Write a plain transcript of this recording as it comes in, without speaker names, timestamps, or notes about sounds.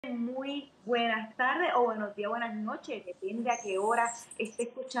Muy buenas tardes o buenos días, buenas noches, depende a qué hora esté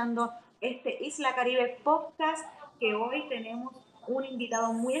escuchando este Isla Caribe podcast, que hoy tenemos un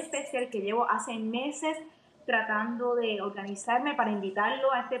invitado muy especial que llevo hace meses tratando de organizarme para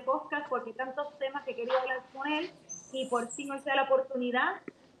invitarlo a este podcast porque hay tantos temas que quería hablar con él y por fin hoy se da la oportunidad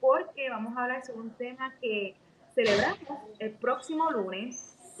porque vamos a hablar sobre un tema que celebramos el próximo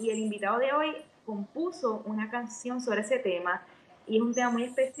lunes y el invitado de hoy compuso una canción sobre ese tema y es un tema muy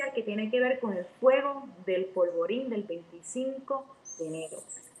especial que tiene que ver con el fuego del polvorín del 25 de enero.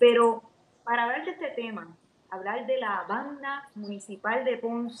 Pero para hablar de este tema, hablar de la banda municipal de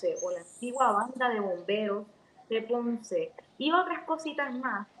Ponce o la antigua banda de bomberos de Ponce y otras cositas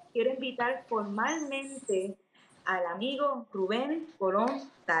más, quiero invitar formalmente al amigo Rubén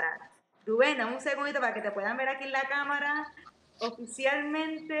Colón Tarat. Rubén, dame un segundito para que te puedan ver aquí en la cámara.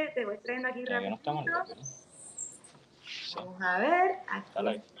 Oficialmente te voy trayendo aquí Que no estamos rapidito. en copia, ¿no? Vamos a ver,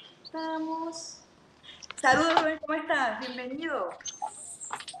 aquí estamos. Saludos, Rubén, ¿cómo estás? Bienvenido.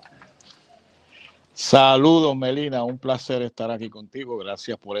 Saludos, Melina, un placer estar aquí contigo.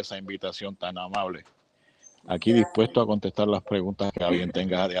 Gracias por esa invitación tan amable. Aquí Gracias. dispuesto a contestar las preguntas que alguien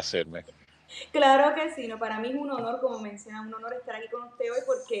tenga de hacerme. Claro que sí, no, para mí es un honor, como menciona, un honor estar aquí con usted hoy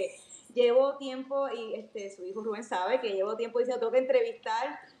porque llevo tiempo y su hijo Rubén sabe que llevo tiempo diciendo tengo que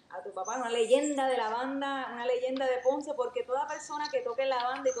entrevistar a tu papá, una leyenda de la banda, una leyenda de Ponce, porque toda persona que toque en la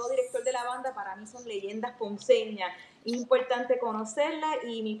banda y todo director de la banda para mí son leyendas ponceñas. Es importante conocerlas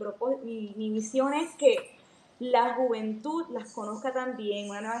y mi misión es que la juventud las conozca también,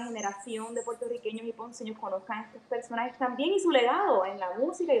 una nueva generación de puertorriqueños y ponceños conozcan a estos personajes también y su legado en la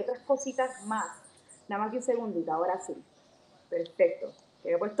música y otras cositas más. Nada más que un segundito, ahora sí. Perfecto.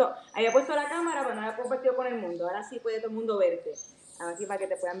 Había puesto la cámara, pero no había compartido con el mundo. Ahora sí puede todo el mundo verte. Aquí para que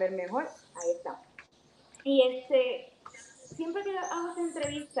te puedan ver mejor. Ahí está. Y siempre que hago esta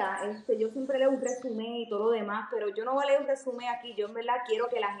entrevista, yo siempre leo un resumen y todo lo demás, pero yo no voy a leer un resumen aquí, yo en verdad quiero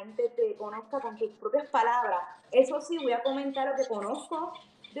que la gente te conozca con tus propias palabras. Eso sí, voy a comentar lo que conozco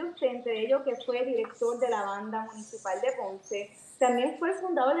de usted, entre ellos que fue director de la banda municipal de Ponce, también fue el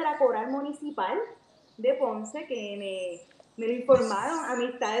fundador de la coral municipal de Ponce, que me lo informaron,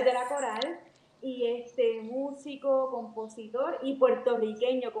 amistades de la coral, y músico, compositor y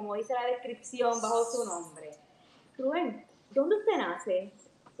puertorriqueño, como dice la descripción bajo su nombre. Rubén, ¿dónde usted nace?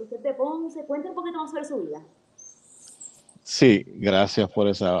 Usted es de Ponce, cuéntame un poquito más sobre su vida. Sí, gracias por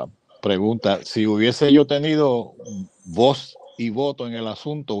esa pregunta. Si hubiese yo tenido voz y voto en el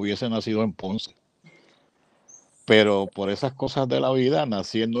asunto, hubiese nacido en Ponce. Pero por esas cosas de la vida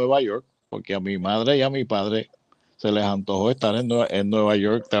nací en Nueva York, porque a mi madre y a mi padre se les antojó estar en Nueva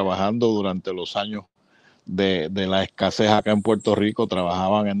York trabajando durante los años de la escasez acá en Puerto Rico.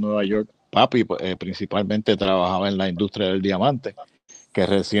 Trabajaban en Nueva York. Papi principalmente trabajaba en la industria del diamante, que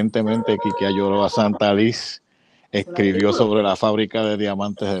recientemente Quique Ayoroa Santa Liz escribió sobre la fábrica de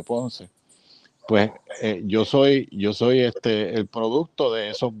diamantes de Ponce. Pues yo soy el producto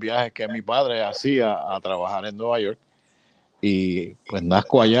de esos viajes que mi padre hacía a trabajar en Nueva York y pues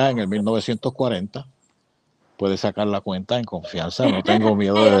nazco allá en el 1940. Puedes sacar la cuenta en confianza, no tengo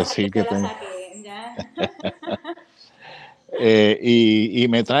miedo de decir Yo que la tengo. saqué, ya. Y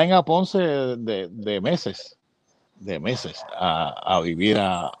me traen a Ponce de meses a vivir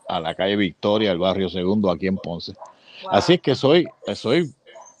a la calle Victoria, el barrio Segundo, aquí en Ponce. Así Wow. es que soy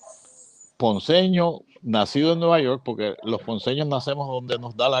ponceño, nacido en Nueva York, porque los ponceños nacemos donde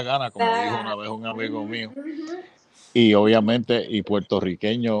nos da la gana, Da como la dijo gana. una vez un amigo mío, Uh-huh. y obviamente y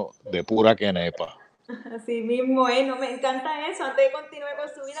puertorriqueño de pura quenepa. Así mismo es, no me encanta eso. Antes de continuar con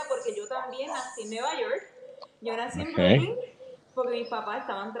su vida, porque yo también nací en Nueva York, yo nací en Okay. Brooklyn, porque mis papás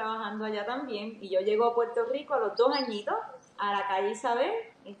estaban trabajando allá también, y yo llego a Puerto Rico a los 2 añitos, a la calle Isabel.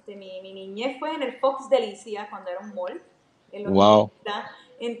 Mi niñez fue en el Fox Delicia, cuando era un mall, en los Wow. 90.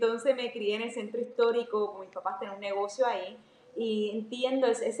 Entonces me crié en el centro histórico, con mis papás tenían un negocio ahí, y entiendo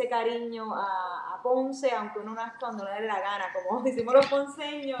ese cariño a Ponce, aunque uno nazca cuando no le dé la gana, como decimos los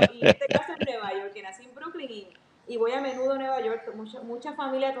ponceños, y en este caso en Nueva York, que nací en Brooklyn y voy a menudo a Nueva York, mucha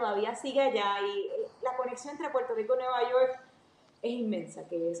familia todavía sigue allá y la conexión entre Puerto Rico y Nueva York es inmensa,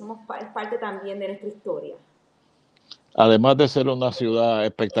 que es parte también de nuestra historia. Además de ser una ciudad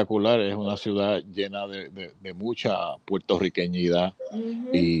espectacular, es una ciudad llena de mucha puertorriqueñidad Uh-huh.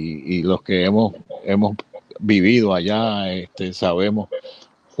 y los que hemos vivido allá sabemos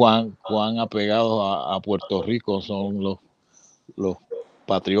cuán apegados a Puerto Rico son los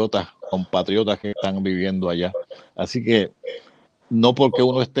patriotas, compatriotas que están viviendo allá. Así que no porque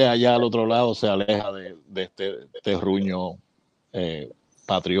uno esté allá al otro lado se aleja de este terruño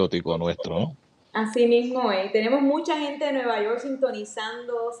patriótico nuestro, ¿no? Así mismo es. Tenemos mucha gente de Nueva York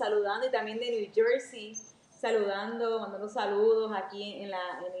sintonizando, saludando, y también de New Jersey, saludando, mandando saludos aquí en Isla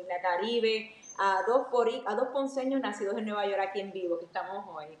Caribe, a dos ponceños nacidos en Nueva York aquí en vivo, que estamos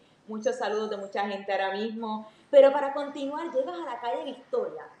hoy. Muchos saludos de mucha gente ahora mismo. Pero para continuar, llegas a la calle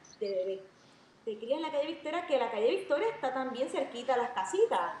Victoria, de bebé. Te crías en la calle Victoria, que la calle Victoria está también cerquita a las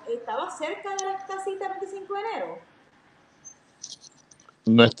casitas. ¿Estaba cerca de las casitas 25 de enero?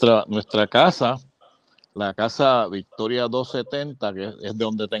 Nuestra casa, la casa Victoria 270, que es de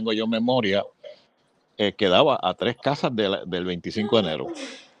donde tengo yo memoria, quedaba a 3 casas del 25 de enero.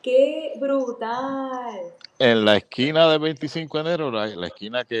 ¡Qué brutal! En la esquina del 25 de enero, la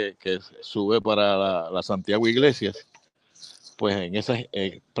esquina que sube para la Santiago Iglesias, pues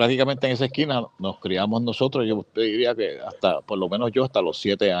prácticamente en esa esquina nos criamos nosotros. Yo te diría que por lo menos yo, hasta los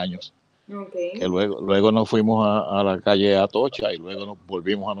 7 años. Okay. Que luego nos fuimos a la calle Atocha y luego nos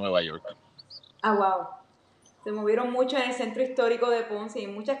volvimos a Nueva York. Ah, wow. Se movieron mucho en el centro histórico de Ponce y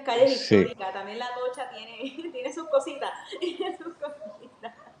en muchas calles históricas. También la Tocha tiene sus cositas. Tiene sus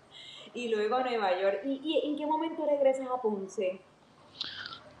cositas. Y luego a Nueva York. ¿Y en qué momento regresas a Ponce?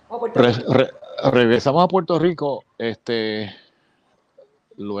 ¿O a Puerto Rico? Regresamos a Puerto Rico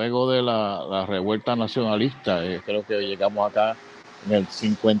luego de la revuelta nacionalista. Creo que llegamos acá en el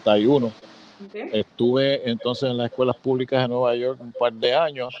 51. Okay. Estuve entonces en las escuelas públicas de Nueva York un par de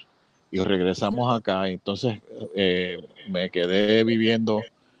años y regresamos acá. Entonces me quedé viviendo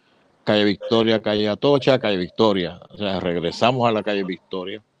calle Victoria, calle Atocha, calle Victoria. O sea, regresamos a la calle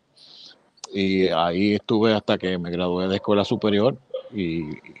Victoria. Y ahí estuve hasta que me gradué de escuela superior y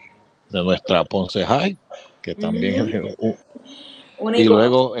de nuestra Ponce High, que también y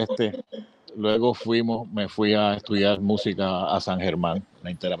luego me fui a estudiar música a San Germán,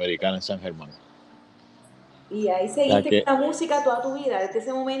 la Interamericana en San Germán. ¿Y ahí seguiste esta música toda tu vida, desde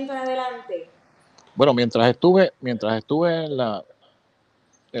ese momento en adelante? Bueno, mientras estuve en la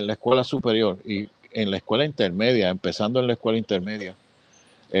escuela superior y en la escuela intermedia, empezando en la escuela intermedia,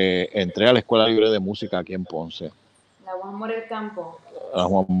 entré a la Escuela Libre de Música aquí en Ponce. La Juan Morel Campos. A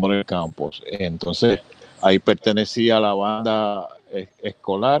Juan Morel Campos. Entonces, ahí pertenecía a la banda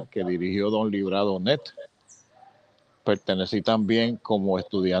escolar que dirigió don Librado Net. Pertenecí también como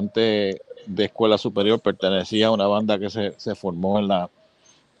estudiante de escuela superior, pertenecía a una banda que se formó en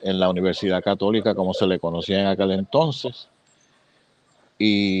la Universidad Católica, como se le conocía en aquel entonces,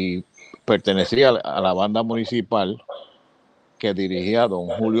 y pertenecía a la banda municipal que dirigía don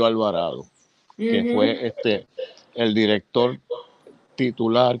Julio Alvarado, que fue el director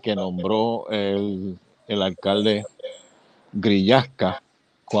titular que nombró el alcalde Grillasca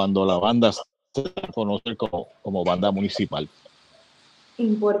cuando la banda se conoce como banda municipal.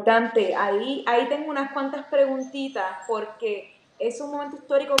 Importante, ahí tengo unas cuantas preguntitas porque es un momento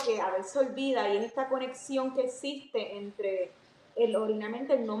histórico que a veces se olvida y es esta conexión que existe entre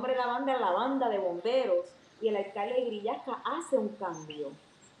originalmente el nombre de la banda de bomberos, y el alcalde Grillasca hace un cambio.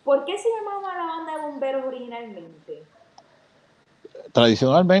 ¿Por qué se llamaba la banda de bomberos originalmente?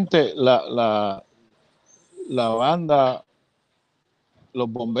 Tradicionalmente la banda,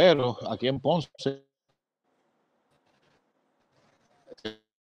 los bomberos aquí en Ponce,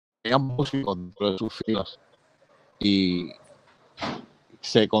 tenían músicos dentro de sus filas y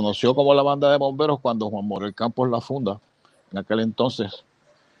se conoció como la banda de bomberos cuando Juan Morel Campos la funda. En aquel entonces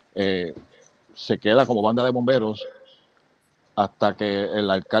se queda como banda de bomberos hasta que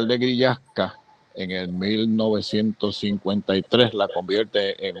el alcalde Grillasca en el 1953 la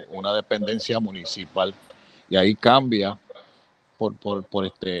convierte en una dependencia municipal y ahí cambia por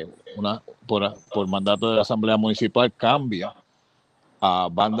mandato de la Asamblea Municipal, cambia a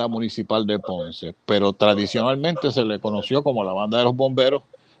Banda Municipal de Ponce, pero tradicionalmente se le conoció como la Banda de los Bomberos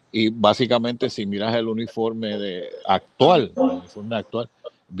y básicamente si miras el uniforme actual,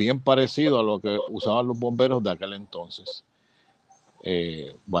 bien parecido a lo que usaban los bomberos de aquel entonces.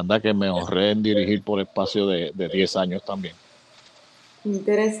 Banda que me honré en dirigir por espacio de 10 años también.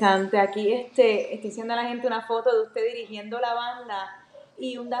 Interesante. Aquí estoy haciendo a la gente una foto de usted dirigiendo la banda.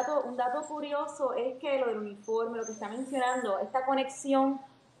 Y un dato curioso es que lo del uniforme, lo que está mencionando, esta conexión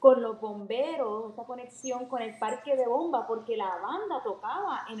con los bomberos, esta conexión con el parque de bomba, porque la banda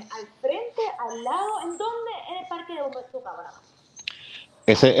tocaba al frente, al lado. ¿En dónde en el parque de bomba tocaba la banda?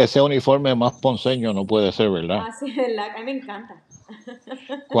 Ese uniforme más ponceño no puede ser, ¿verdad? Ah, sí, ¿verdad? A mí me encanta.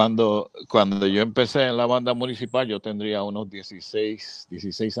 Cuando yo empecé en la banda municipal, yo tendría unos 16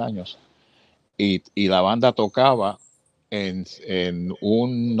 años y la banda tocaba en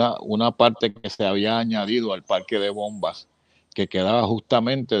una parte que se había añadido al parque de bombas, que quedaba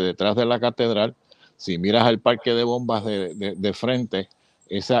justamente detrás de la catedral. Si miras el parque de bombas de frente,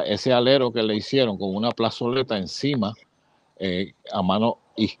 ese alero que le hicieron con una plazoleta encima, a mano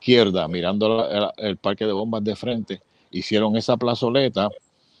izquierda, mirando el parque de bombas de frente, hicieron esa plazoleta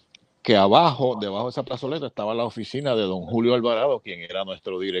que debajo de esa plazoleta estaba la oficina de don Julio Alvarado, quien era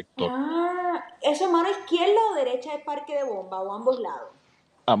nuestro director. Ah, ¿eso a mano izquierda o derecha del parque de bomba o ambos lados?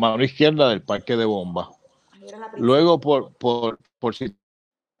 A mano izquierda del parque de bombas. Luego, por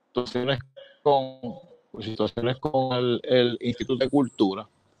situaciones con el Instituto de Cultura,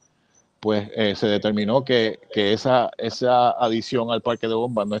 pues se determinó que esa adición al parque de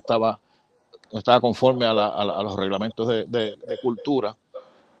bombas no estaba conforme a los reglamentos de cultura,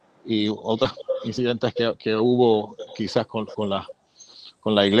 y otros incidentes que hubo quizás con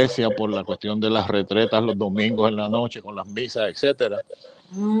la iglesia por la cuestión de las retretas los domingos en la noche con las misas, etcétera.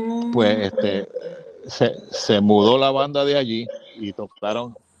 Pues se mudó la banda de allí y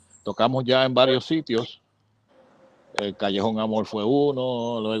tocamos ya en varios sitios. El Callejón Amor fue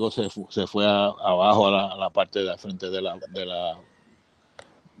uno, luego se fue abajo a la parte de la frente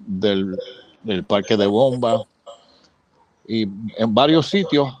del parque de bomba, y en varios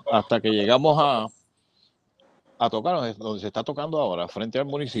sitios hasta que llegamos a tocar donde se está tocando ahora, frente al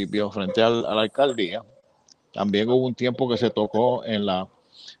municipio, frente a la alcaldía. También hubo un tiempo que se tocó en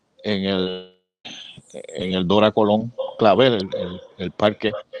el Dora Colón Clavel, el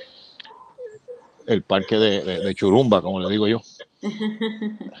parque de Churumba, como le digo yo.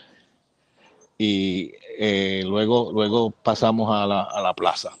 Y luego pasamos a la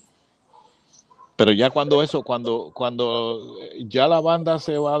plaza. Pero ya cuando ya la banda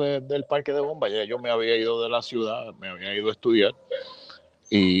se va del parque de bomba, ya yo me había ido de la ciudad, me había ido a estudiar,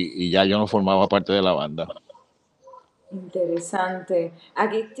 y ya yo no formaba parte de la banda. Interesante.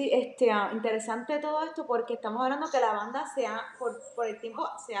 Aquí interesante todo esto porque estamos hablando que la banda por el tiempo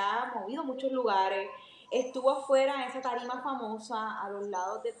se ha movido a muchos lugares. Estuvo afuera en esa tarima famosa a los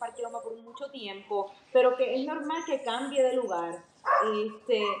lados del Parque Loma por mucho tiempo, pero que es normal que cambie de lugar.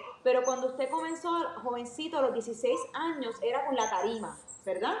 Pero cuando usted comenzó jovencito, a los 16 años, era con la tarima,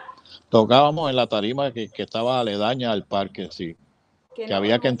 ¿verdad? Tocábamos en la tarima que estaba aledaña al parque, sí. Que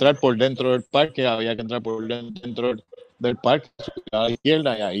había que entrar por dentro del parque, del parque, a la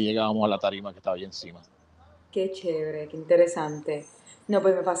izquierda, y ahí llegábamos a la tarima que estaba ahí encima. Qué chévere, qué interesante. No,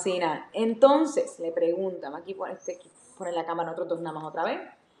 pues me fascina. Entonces, le preguntan, aquí ponen la cámara, nosotros dos nada más otra vez.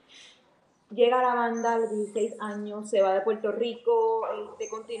 Llega la banda a los 16 años, se va de Puerto Rico,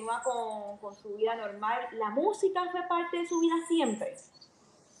 continúa con su vida normal. ¿La música fue parte de su vida siempre?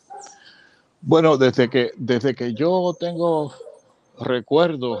 Bueno, desde que yo tengo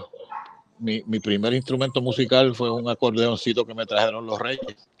recuerdo, mi primer instrumento musical fue un acordeoncito que me trajeron los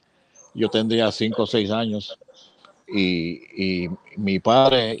Reyes. Yo tendría 5 o 6 años, y mi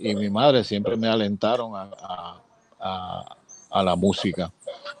padre y mi madre siempre me alentaron a la música.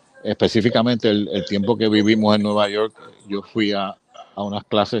 Específicamente el tiempo que vivimos en Nueva York, yo fui a unas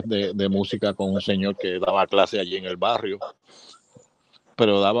clases de música con un señor que daba clase allí en el barrio,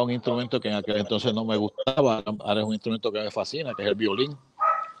 pero daba un instrumento que en aquel entonces no me gustaba. Ahora es un instrumento que me fascina, que es el violín.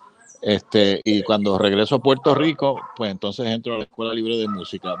 Y cuando regreso a Puerto Rico, pues entonces entro a la Escuela Libre de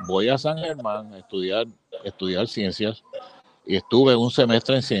Música. Voy a San Germán a estudiar ciencias, y estuve un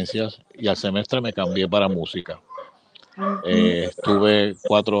semestre en ciencias, y al semestre me cambié para música. Estuve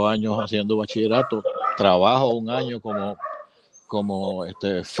 4 años haciendo bachillerato, trabajo un año como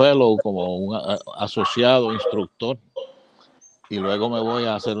fellow, como un asociado instructor, y luego me voy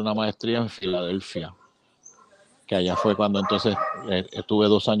a hacer una maestría en Filadelfia, que allá fue cuando entonces estuve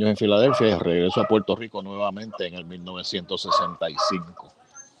 2 años en Filadelfia y regreso a Puerto Rico nuevamente en el 1965.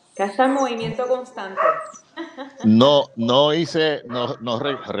 Que está en movimiento constante.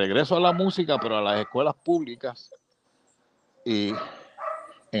 Regreso a la música, pero a las escuelas públicas, y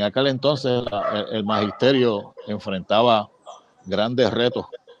en aquel entonces el magisterio enfrentaba grandes retos,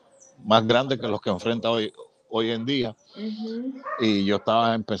 más grandes que los que enfrenta hoy en día. Y yo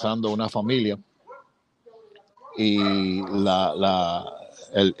estaba empezando una familia, y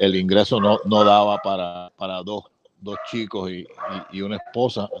el ingreso no daba para dos chicos y una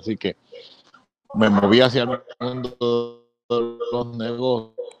esposa, así que me moví hacia el mundo de los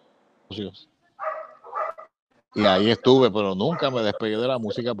negocios, y ahí estuve, pero nunca me despegué de la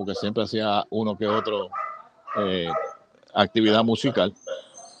música porque siempre hacía uno que otro actividad musical.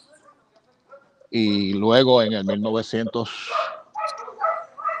 Y luego en el 1900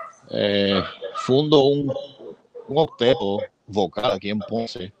 fundo un octeto vocal aquí en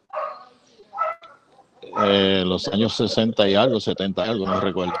Ponce, los años 60 y algo, 70 y algo, no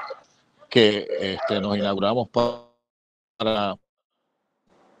recuerdo, que nos inauguramos para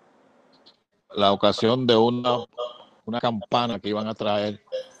la ocasión de una una campana que iban a traer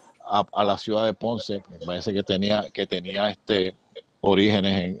a la ciudad de Ponce. Me parece que tenía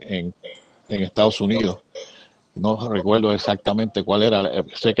orígenes en Estados Unidos. No recuerdo exactamente cuál era.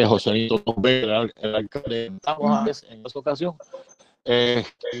 Sé que Joselito era el alcalde en esa ocasión.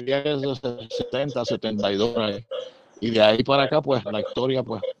 Diría que es de 70, 72. Y de ahí para acá, pues la historia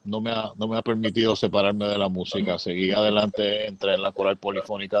pues no me ha permitido separarme de la música. Seguí adelante, entré en la Coral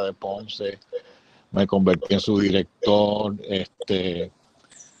Polifónica de Ponce, me convertí en su director,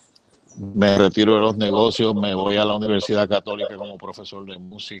 me retiro de los negocios, me voy a la Universidad Católica como profesor de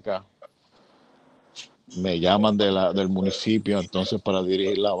música. Me llaman del municipio entonces para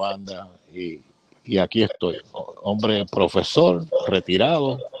dirigir la banda y aquí estoy, hombre profesor,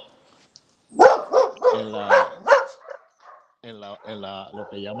 retirado, lo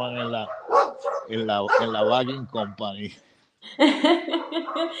que llaman en la bagging company. le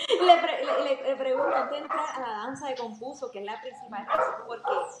pregunto antes de entrar a la danza de compuso, que es la principal razón porque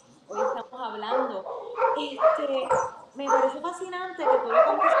hoy estamos hablando. Me parece fascinante que tú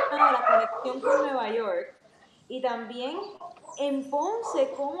hayas mencionado la conexión con Nueva York y también en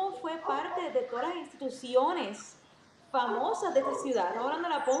Ponce, cómo fue parte de todas las instituciones famosas de esta ciudad. Estamos hablando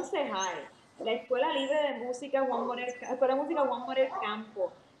de la Ponce High, la Escuela Libre de Música Escuela de Música Juan Morel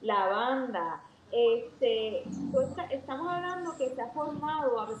Campo, la banda. Estamos hablando que se ha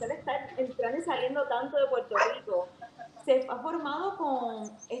formado, a pesar de estar entrando y saliendo tanto de Puerto Rico, se ha formado con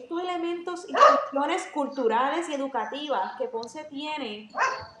estos elementos, instituciones culturales y educativas que Ponce tiene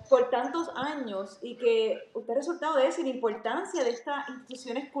por tantos años y que usted es resultado de eso y la importancia de estas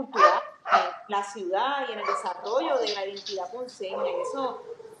instituciones culturales en la ciudad y en el desarrollo de la identidad ponceña. Y eso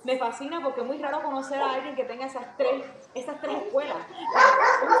me fascina porque es muy raro conocer a alguien que tenga esas tres escuelas.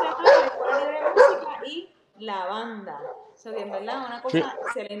 La Escuela Libre de Música y la banda. O sea, que en verdad una cosa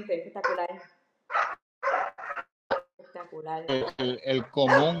excelente, espectacular. Espectacular. El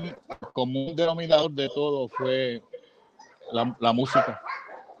común denominador de todo fue la música,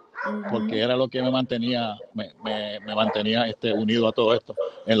 porque era lo que me mantenía unido a todo esto.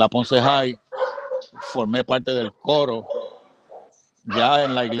 En la Ponce High formé parte del coro. Ya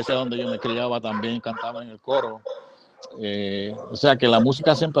en la iglesia donde yo me criaba también cantaba en el coro. O sea que la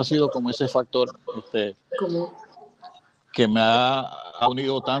música siempre ha sido como ese factor que me ha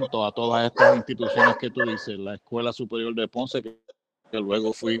unido tanto a todas estas instituciones que tú dices. La Escuela Superior de Ponce, que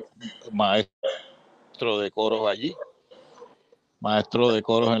luego fui maestro de coros allí, maestro de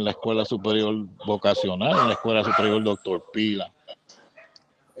coros en la Escuela Superior Vocacional, en la Escuela Superior Doctor Pila.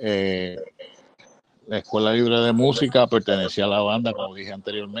 La Escuela Libre de Música pertenecía a la banda, como dije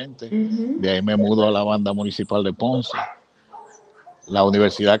anteriormente. De ahí me mudo a la banda municipal de Ponce. La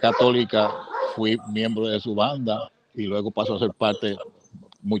Universidad Católica, fui miembro de su banda y luego pasó a ser parte,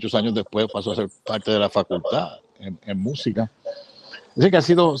 muchos años después pasó a ser parte de la facultad en música. Así que ha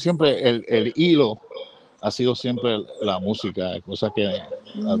sido siempre el hilo, ha sido siempre la música, cosa de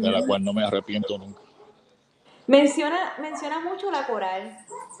la cual no me arrepiento nunca. Menciona mucho la coral.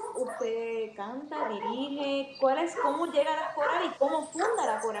 Usted canta, dirige. ¿Cómo llega a la coral y cómo funda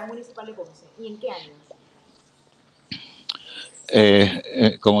la Coral Municipal de Ponce? ¿Y en qué años?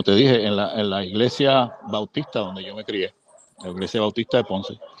 Como te dije, en la iglesia bautista donde yo me crié, la iglesia bautista de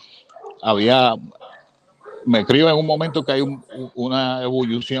Ponce, me crio en un momento que hay una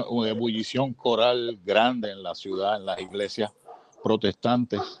ebullición coral grande en la ciudad, en las iglesias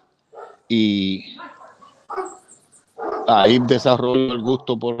protestantes, y ahí desarrollo el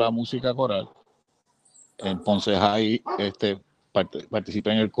gusto por la música coral. En Ponce High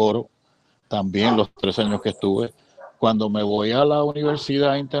participé en el coro también los 3 años que estuve. Cuando me voy a la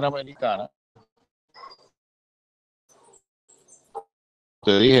Universidad Interamericana,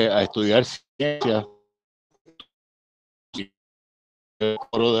 te dije, a estudiar ciencias, el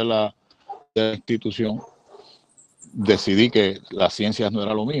coro de la institución, decidí que las ciencias no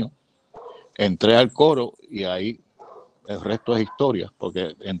era lo mío. Entré al coro y ahí el resto es historia,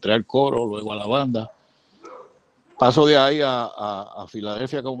 porque entré al coro, luego a la banda. Paso de ahí a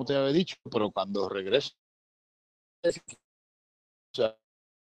Filadelfia, como te había dicho, pero cuando regreso,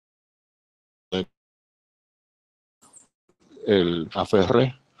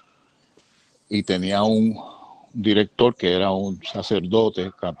 aferré y tenía un director que era un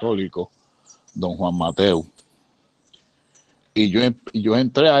sacerdote católico, don Juan Mateo. Y yo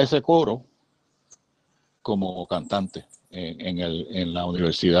entré a ese coro como cantante. En la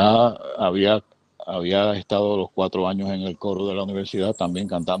universidad había estado los 4 años en el coro de la universidad, también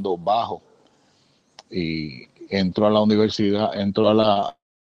cantando bajo. Y entro a la universidad, entro a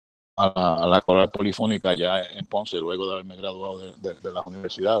la coral polifónica ya en Ponce, luego de haberme graduado de las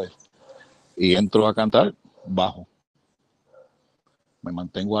universidades. Y entro a cantar bajo. me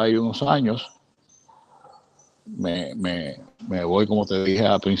mantengo ahí unos años, me voy, como te dije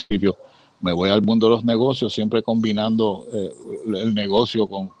al principio, me voy al mundo de los negocios, siempre combinando el negocio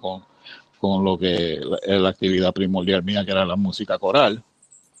con lo que es la actividad primordial mía, que era la música coral.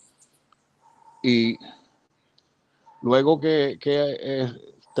 Y luego que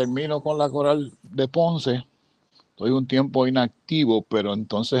termino con la coral de Ponce, estoy un tiempo inactivo, pero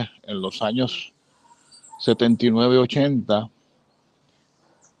entonces en los años 79-80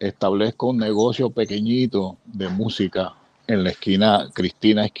 establezco un negocio pequeñito de música en la esquina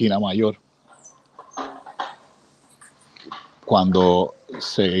Cristina, esquina Mayor, cuando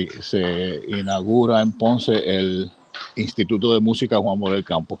se inaugura en Ponce el Instituto de Música Juan Morel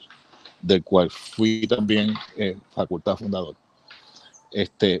Campos, del cual fui también facultad fundador.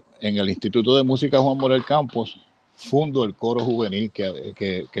 En el Instituto de Música Juan Morel Campos fundo el coro juvenil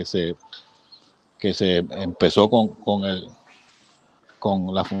que se empezó con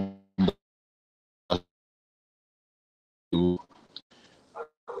la fundación.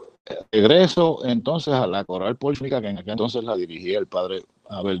 Regreso entonces a la coral polifónica, que en aquel entonces la dirigía el padre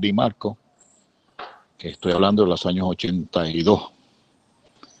Abel Di Marco, que estoy hablando de los años 82.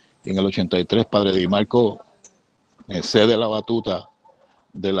 Y en el 83, padre Di Marco cede la batuta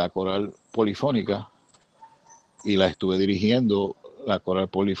de la coral polifónica y la estuve dirigiendo, la coral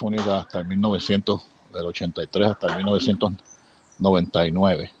polifónica, hasta el 1983 hasta el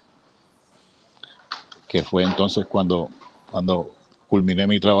 1999, que fue entonces cuando culminé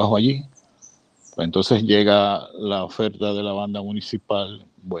mi trabajo allí. Pues entonces llega la oferta de la banda municipal,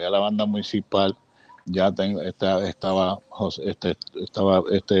 voy a la banda municipal, ya estaba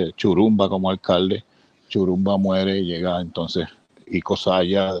Churumba como alcalde, Churumba muere, llega entonces Ico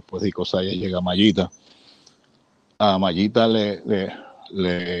Saya, después de Ico Saya llega Mayita. A Mayita le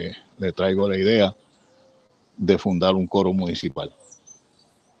traigo la idea de fundar un coro municipal.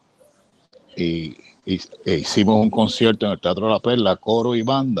 E hicimos un concierto en el Teatro La Perla, coro y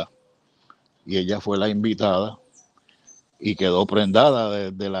banda, y ella fue la invitada y quedó prendada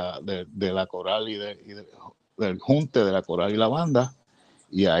de la coral y del junte de la coral y la banda,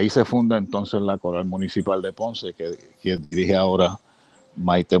 y ahí se funda entonces la coral municipal de Ponce, que dirige ahora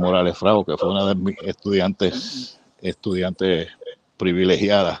Maite Morales Frao, que fue una de mis estudiantes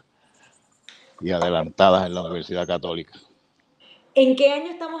privilegiadas y adelantadas en la Universidad Católica. ¿En qué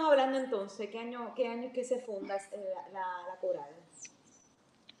año estamos hablando entonces? ¿Qué año es que se funda la coral?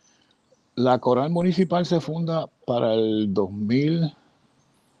 La coral municipal se funda para el 2000,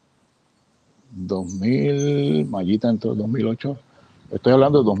 Mayita entró en 2008. Estoy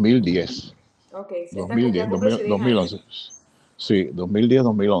hablando de 2010. Ok, 2010, 2011. Sí, 2010,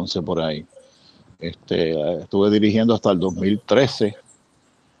 2011 por ahí. Estuve dirigiendo hasta el 2013,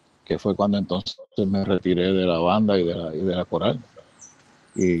 que fue cuando entonces me retiré de la banda y de la coral.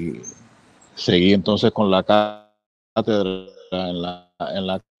 Y seguí entonces con la cátedra en la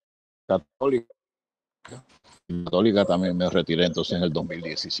Católica. En la Católica también me retiré entonces en el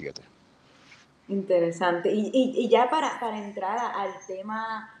 2017. Interesante. Y ya para entrar al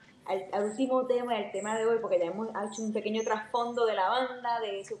tema, al último tema y al tema de hoy, porque ya hemos hecho un pequeño trasfondo de la banda,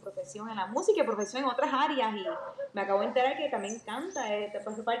 de su profesión en la música y profesión en otras áreas, y me acabo de enterar que también canta,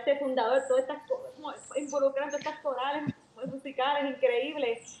 por su parte fundador, todas estas cosas, involucrando estas corales musicales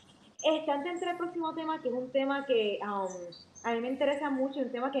increíbles. Antes de entrar al próximo tema, que es un tema que a mí me interesa mucho,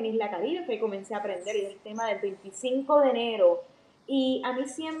 un tema que en Isla Caribe que comencé a aprender, y es el tema del 25 de enero. Y a mí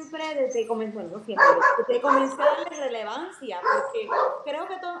siempre, desde comencé a darle relevancia, porque creo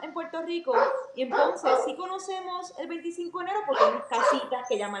que en Puerto Rico y en Ponce sí conocemos el 25 de enero porque hay unas casitas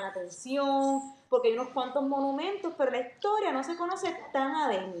que llaman la atención, porque hay unos cuantos monumentos, pero la historia no se conoce tan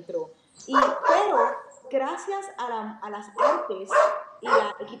adentro. Pero gracias a las artes y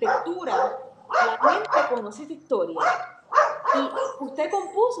la arquitectura, la gente conoce esta historia. Y usted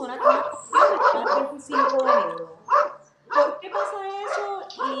compuso una canción del 25 de enero. ¿Por qué pasa eso?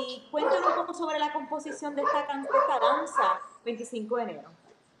 Y cuéntanos un poco sobre la composición de esta danza 25 de enero.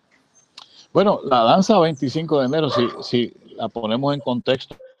 Bueno, la danza 25 de enero, si la ponemos en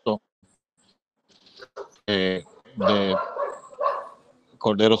contexto de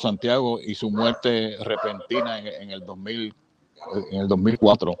Cordero Santiago y su muerte repentina en el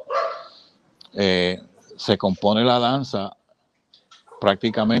 2004, se compone la danza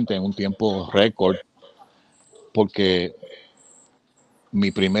prácticamente en un tiempo récord, porque mi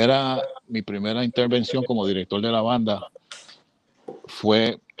primera intervención como director de la banda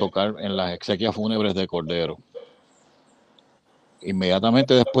fue tocar en las exequias fúnebres de Cordero.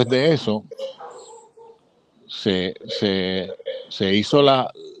 Inmediatamente después de eso se hizo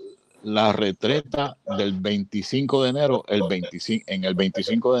la retreta del 25 de enero, en el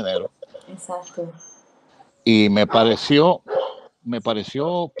 25 de enero. Exacto. Y me pareció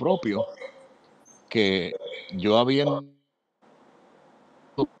propio que yo había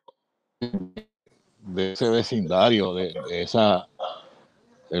de ese vecindario, de esa,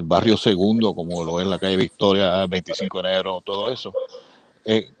 el barrio Segundo, como lo es la calle Victoria, 25 de enero, todo eso,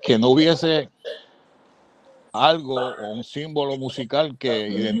 que no hubiese algo o un símbolo musical que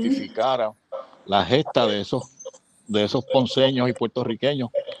identificara la gesta de esos ponceños y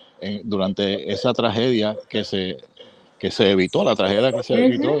puertorriqueños durante esa tragedia que se evitó, la tragedia que se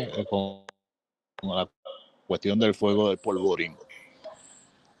evitó con la cuestión del fuego del polvorín.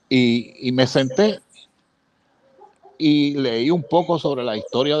 Y me senté y leí un poco sobre la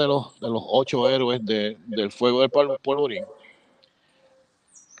historia de los 8 héroes del fuego del polvorín.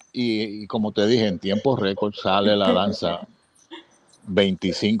 Y como te dije, en tiempo récord sale la danza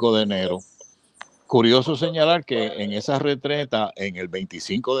 25 de enero. Curioso señalar que en esa retreta, en el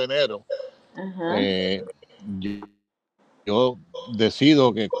 25 de enero, yo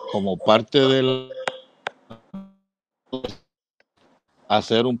decido que como parte del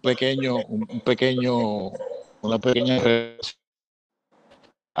hacer una pequeña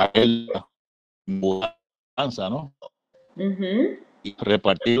danza, ¿no? Y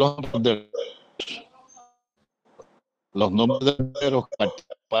repartir los nombres de los que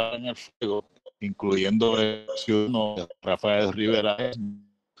participaron en el fuego, incluyendo el ciudadano Rafael Rivera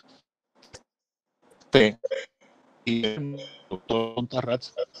y el doctor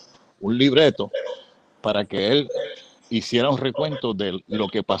Montarraz, un libreto para que él hiciera un recuento de lo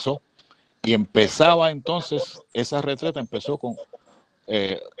que pasó. Y empezaba entonces, esa retreta empezó con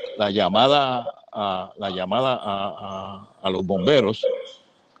la llamada a los bomberos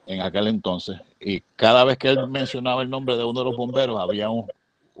en aquel entonces. Y cada vez que él mencionaba el nombre de uno de los bomberos, había un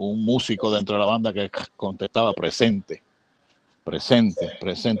músico dentro de la banda que contestaba presente, presente,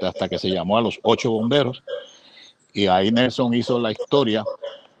 presente, hasta que se llamó a los 8 bomberos. Y ahí Nelson hizo la historia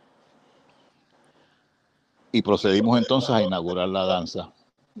y procedimos entonces a inaugurar la danza.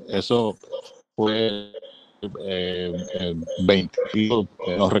 Eso fue el 20,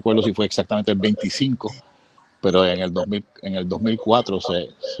 no recuerdo si fue exactamente el 25, pero en el 2004 se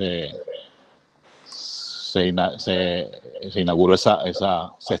inauguró se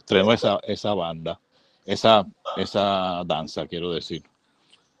estrenó esa banda, esa danza, quiero decir.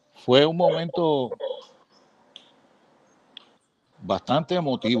 Fue un momento bastante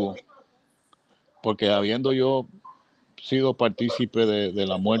emotivo, porque habiendo yo sido partícipe de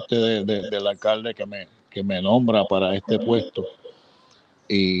la muerte del alcalde que me nombra para este puesto,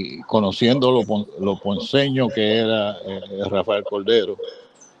 y conociendo lo ponceño que era Rafael Cordero,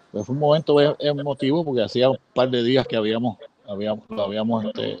 pues fue un momento emotivo, porque hacía un par de días que le habíamos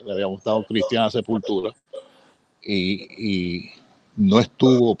dado cristiana sepultura, y no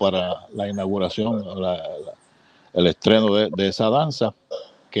estuvo para la inauguración, el estreno de esa danza,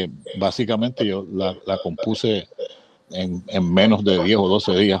 que básicamente yo la compuse en menos de 10 o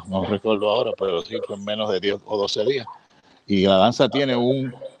 12 días, no recuerdo ahora, pero sí fue en menos de 10 o 12 días. Y la danza tiene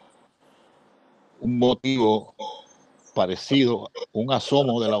un motivo parecido, un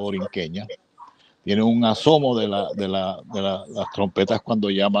asomo de la borinqueña, tiene un asomo de las trompetas cuando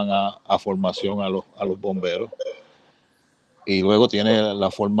llaman a formación a los bomberos, y luego tiene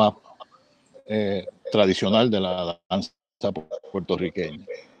la forma tradicional de la danza puertorriqueña.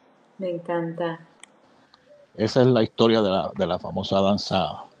 Me encanta. Esa es la historia de la famosa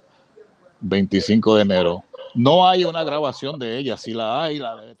danza 25 de enero. No hay una grabación de ella, si la hay,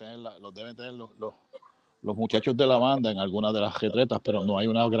 los deben tener los muchachos de la banda en alguna de las retretas, pero no hay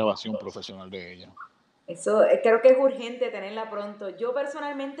una grabación profesional de ella. Eso creo que es urgente tenerla pronto. Yo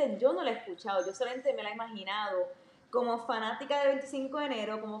personalmente, yo no la he escuchado, yo solamente me la he imaginado como fanática de 25 de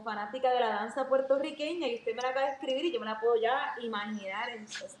enero, como fanática de la danza puertorriqueña, y usted me la acaba de escribir y yo me la puedo ya imaginar,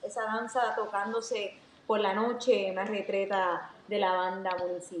 esa danza tocándose por la noche en una retreta de la banda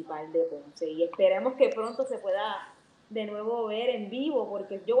municipal de Ponce. Y esperemos que pronto se pueda de nuevo ver en vivo,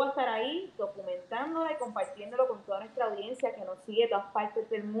 porque yo voy a estar ahí documentándola y compartiéndolo con toda nuestra audiencia que nos sigue de todas partes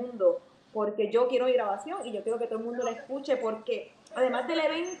del mundo, porque yo quiero mi grabación y yo quiero que todo el mundo la escuche, porque además del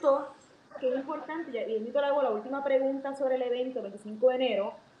evento, que es importante, y invito le hago la última pregunta sobre el evento 25 de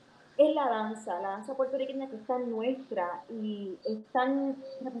enero, es la danza puertorriqueña, que es tan nuestra y es tan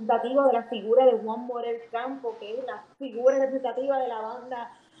representativa de la figura de Juan Morel Campo, que es la figura representativa de la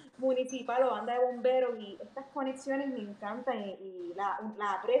banda municipal o banda de bomberos, y estas conexiones me encantan y la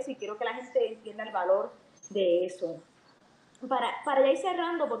aprecio, y quiero que la gente entienda el valor de eso. Para ya ir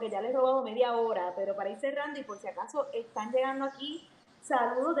cerrando, porque ya les he robado media hora, pero para ir cerrando y por si acaso están llegando aquí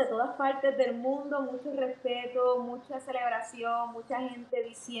saludos de todas partes del mundo, mucho respeto, mucha celebración, mucha gente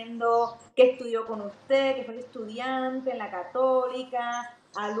diciendo que estudió con usted, que fue estudiante en la Católica,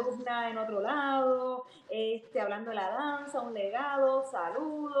 alumna en otro lado, hablando de la danza, un legado,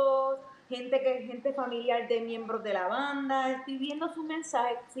 saludos, gente familiar de miembros de la banda. Estoy viendo sus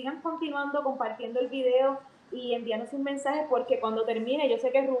mensajes, sigan continuando compartiendo el video y enviando sus mensajes, porque cuando termine, yo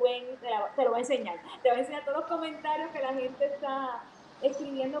sé que Rubén te lo va a enseñar, te va a enseñar todos los comentarios que la gente está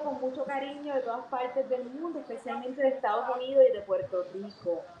escribiendo con mucho cariño de todas partes del mundo, especialmente de Estados Unidos y de Puerto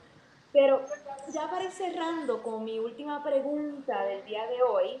Rico. Pero ya para ir cerrando con mi última pregunta del día de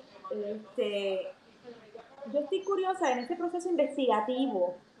hoy, yo estoy curiosa en este proceso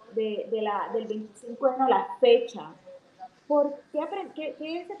investigativo del 25 de enero, la fecha.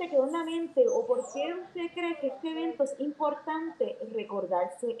 ¿Qué se te quedó en la mente o por qué usted cree que este evento es importante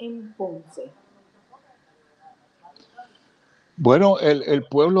recordarse en Ponce? Bueno, el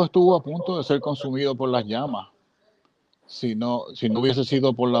pueblo estuvo a punto de ser consumido por las llamas si no hubiese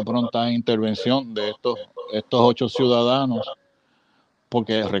sido por la pronta intervención de estos 8 ciudadanos,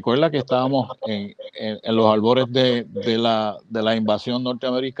 porque recuerda que estábamos en los albores de la invasión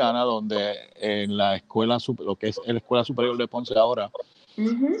norteamericana, donde en la escuela, lo que es la Escuela Superior de Ponce ahora,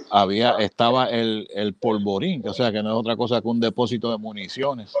 Uh-huh. estaba el polvorín, o sea que no es otra cosa que un depósito de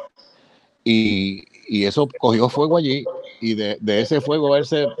municiones. Y eso cogió fuego allí, y de ese fuego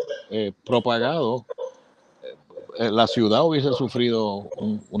haberse propagado, la ciudad hubiese sufrido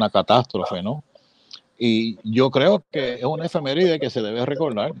una catástrofe, ¿no? Y yo creo que es una efeméride que se debe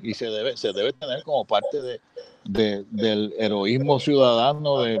recordar y se debe tener como parte del heroísmo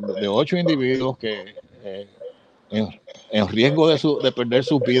ciudadano de 8 individuos que en, en riesgo de perder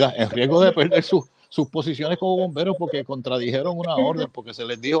sus vidas, en riesgo de perder sus posiciones como bomberos, porque contradijeron una orden, porque se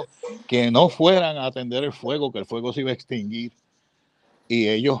les dijo que no fueran a atender el fuego, que el fuego se iba a extinguir. Y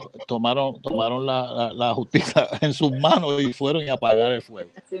ellos tomaron la justicia en sus manos y fueron a apagar el fuego.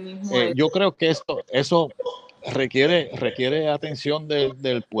 Así mismo es. Yo creo que eso requiere atención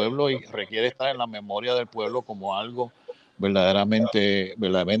del pueblo y requiere estar en la memoria del pueblo como algo verdaderamente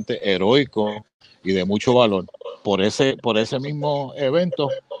heroico y de mucho valor. Por ese mismo evento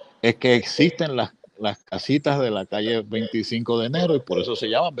es que existen las casitas de la calle 25 de enero, y por eso se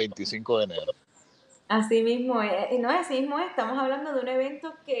llaman 25 de enero. Así mismo es, no, así mismo es. Estamos hablando de un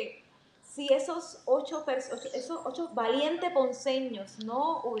evento que si esos ocho valientes ponceños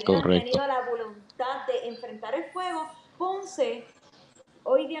no hubieran Correcto. tenido la voluntad de enfrentar el fuego, Ponce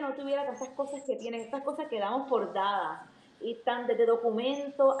hoy día no tuviera tantas cosas que tiene, estas cosas que damos por dadas, y tan desde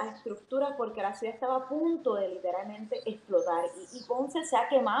documentos a estructuras, porque la ciudad estaba a punto de literalmente explotar, y Ponce se ha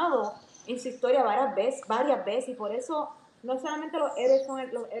quemado en su historia varias veces, y por eso no solamente los héroes son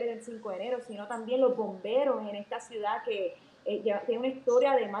los héroes del 5 de enero, sino también los bomberos en esta ciudad que tiene una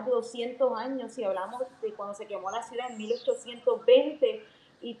historia de más de 200 años, si hablamos de cuando se quemó la ciudad en 1820,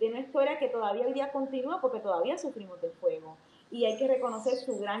 y tiene una historia que todavía hoy día continúa porque todavía sufrimos de fuego. Y hay que reconocer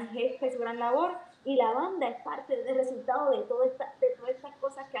su gran gesta y su gran labor, y la banda es parte del resultado de todas estas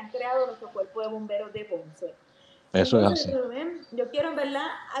cosas que han creado nuestro cuerpo de bomberos de Ponce. Eso es Entonces, así. Rubén, yo quiero en verdad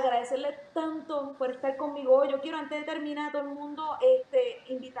agradecerle tanto por estar conmigo hoy. Yo quiero, antes de terminar, a todo el mundo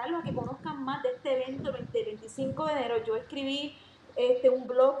invitarlos a que conozcan más de este evento el 25 de enero. Yo escribí un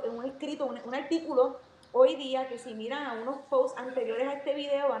blog, un artículo hoy día, que si miran a unos posts anteriores a este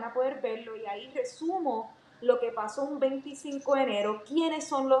video van a poder verlo, y ahí resumo lo que pasó un 25 de enero, quiénes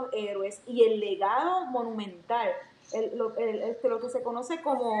son los héroes y el legado monumental, lo que se conoce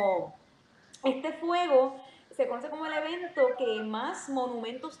como este fuego. Se conoce como el evento que más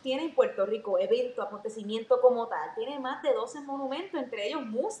monumentos tiene en Puerto Rico, evento, acontecimiento como tal. Tiene más de 12 monumentos, entre ellos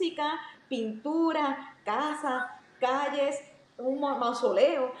música, pintura, casas, calles, un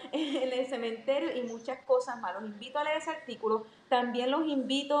mausoleo en el cementerio y muchas cosas más. Los invito a leer ese artículo. También los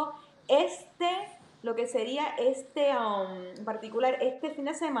invito lo que sería en particular este fin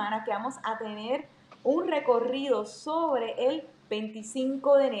de semana, que vamos a tener un recorrido sobre el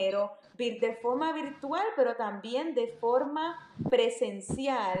 25 de enero, de forma virtual, pero también de forma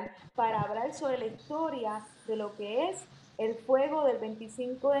presencial, para hablar sobre la historia de lo que es el fuego del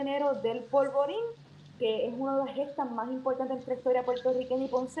 25 de enero del Polvorín, que es una de las gestas más importantes de nuestra historia puertorriqueña y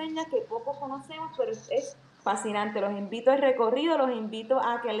ponceña, que pocos conocemos, pero es fascinante. Los invito al recorrido, los invito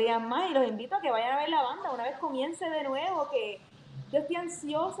a que lean más, y los invito a que vayan a ver la banda una vez comience de nuevo, que yo estoy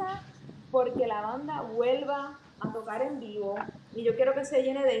ansiosa porque la banda vuelva a tocar en vivo, y yo quiero que se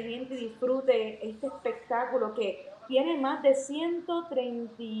llene de gente y disfrute este espectáculo que tiene más de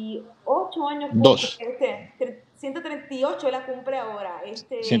 138 años, cumple, Dos. 138 la cumple ahora,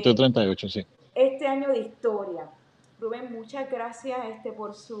 138, sí. este año de historia. Rubén, muchas gracias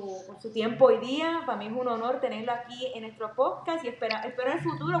por su tiempo hoy día. Para mí es un honor tenerlo aquí en nuestro podcast y espero en el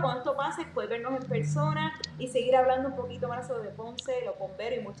futuro, cuando esto pase, poder vernos en persona y seguir hablando un poquito más sobre Ponce, los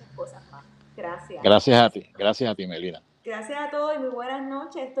bomberos y muchas cosas más. Gracias. Gracias a ti, Melina. Gracias a todos y muy buenas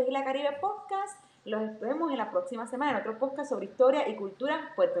noches. Esto es Isla Caribe Podcast. Los vemos en la próxima semana en otro podcast sobre historia y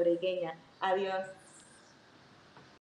cultura puertorriqueña. Adiós.